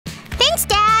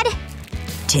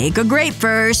Take a grape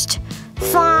first.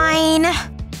 Fine.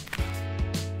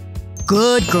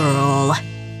 Good girl.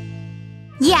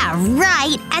 Yeah,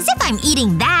 right. As if I'm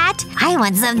eating that. I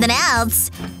want something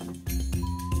else.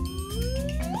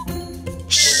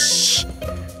 Shh.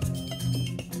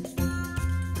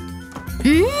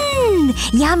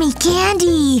 Yummy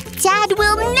candy. Dad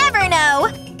will never know.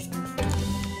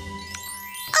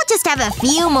 I'll just have a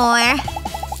few more.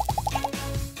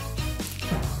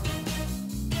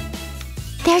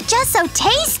 They're just so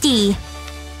tasty.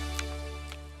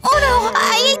 Oh no,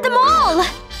 I ate them all!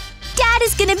 Dad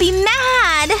is gonna be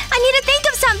mad! I need to think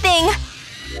of something!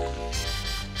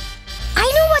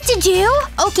 I know what to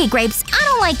do! Okay, Grapes, I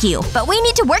don't like you, but we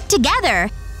need to work together.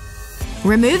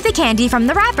 Remove the candy from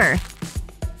the wrapper.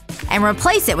 And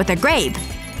replace it with a grape.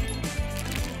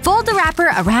 Fold the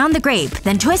wrapper around the grape,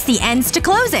 then twist the ends to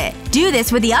close it. Do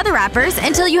this with the other wrappers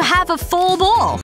until you have a full bowl.